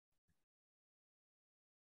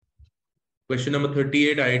Question number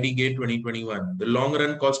 38, IIT GATE 2021. The long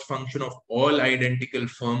run cost function of all identical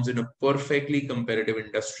firms in a perfectly comparative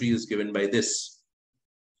industry is given by this.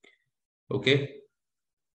 Okay.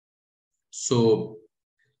 So,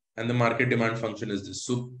 and the market demand function is this.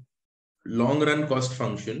 So, long run cost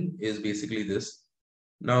function is basically this.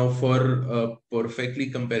 Now, for a perfectly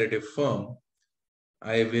comparative firm,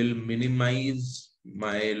 I will minimize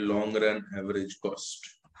my long run average cost.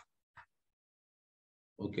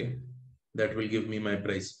 Okay. That will give me my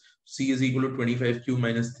price. C is equal to 25Q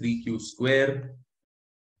minus 3Q square.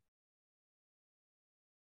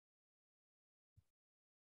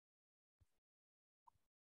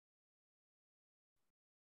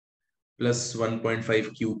 Plus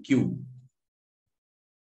 1.5Q cube.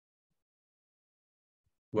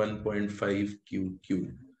 1.5Q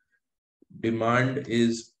cube. Demand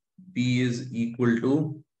is P is equal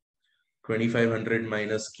to 2500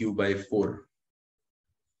 minus Q by 4.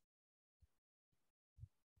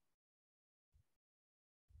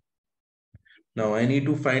 Now I need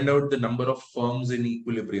to find out the number of firms in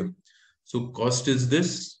equilibrium. So cost is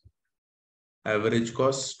this, average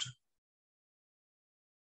cost,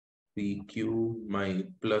 3Q my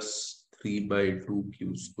plus 3 by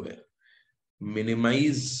 2Q square.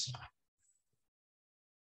 Minimize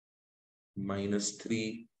minus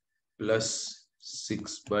 3 plus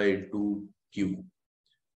 6 by 2Q,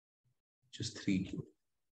 which is 3Q.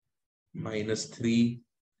 Minus 3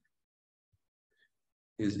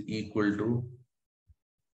 is equal to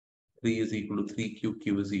 3 is equal to 3Q,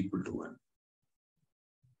 Q is equal to 1.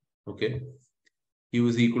 Okay, Q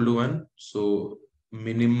is equal to 1. So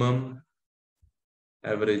minimum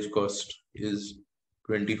average cost is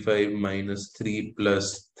 25 minus 3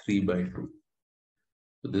 plus 3 by 2.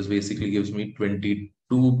 So this basically gives me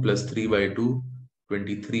 22 plus 3 by 2,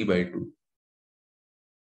 23 by 2.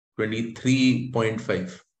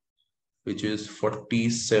 23.5, which is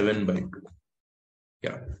 47 by 2.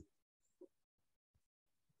 Yeah.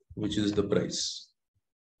 Which is the price.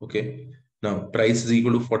 Okay. Now price is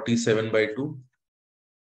equal to 47 by 2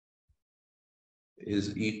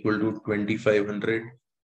 is equal to 2500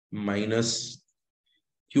 minus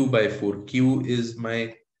Q by 4. Q is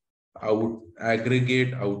my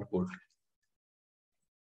aggregate output.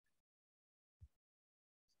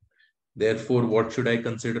 Therefore, what should I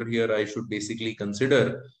consider here? I should basically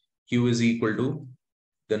consider Q is equal to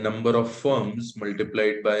the number of firms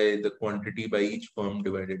multiplied by the quantity by each firm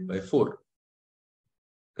divided by 4.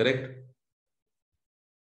 Correct?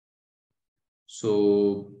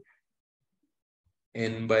 So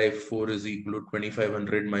N by 4 is equal to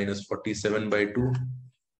 2500 minus 47 by 2.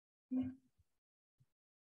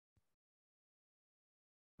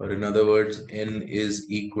 Or in other words, N is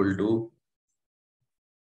equal to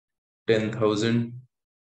 10,000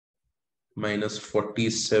 minus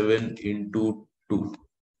 47 into 2.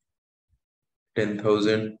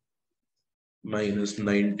 10,000 minus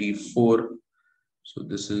 94. So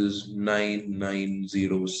this is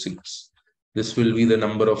 9906. This will be the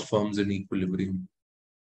number of firms in equilibrium.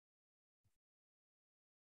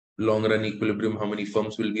 Long run equilibrium, how many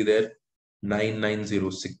firms will be there?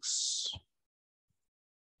 9906.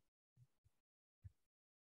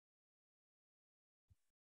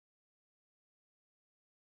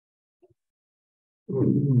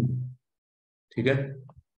 Okay.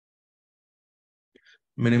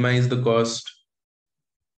 Minimize the cost.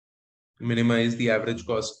 Minimize the average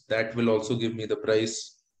cost. That will also give me the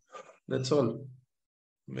price. That's all.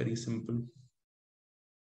 Very simple.